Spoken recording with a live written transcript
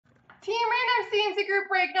Team Random CNC Group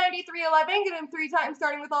Break 9311. Get them 3 times,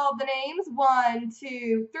 starting with all of the names. 1,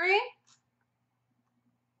 2, 3.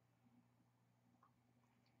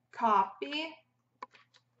 Copy.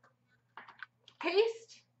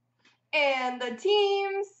 Paste. And the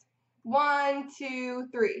teams. 1, 2,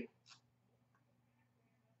 3.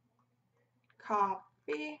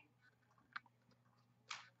 Copy.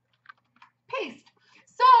 Paste.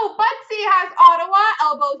 So, Butsy has Ottawa,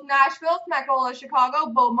 Elbows Nashville, Smacola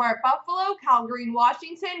Chicago, Beaumont Buffalo, Calgary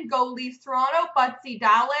Washington, Go Leafs Toronto, Butsy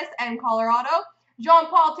Dallas and Colorado, John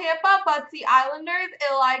Paul Tampa, Butsy Islanders,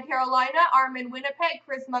 Eli Carolina, Armin Winnipeg,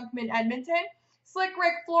 Chris Monkman Edmonton, Slick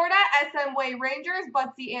Rick Florida, SM Way Rangers,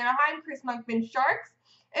 Butsy Anaheim, Chris Monkman Sharks,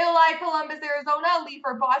 Eli Columbus Arizona,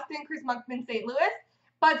 Leafer Boston, Chris Monkman St. Louis,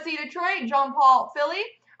 Butsy Detroit, John Paul Philly,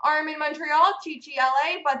 Armin Montreal, Chi-Chi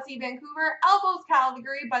LA, Butsy Vancouver, Elbows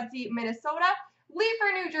Calgary, Butsy Minnesota,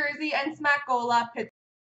 Leafer New Jersey, and Smacola Pittsburgh.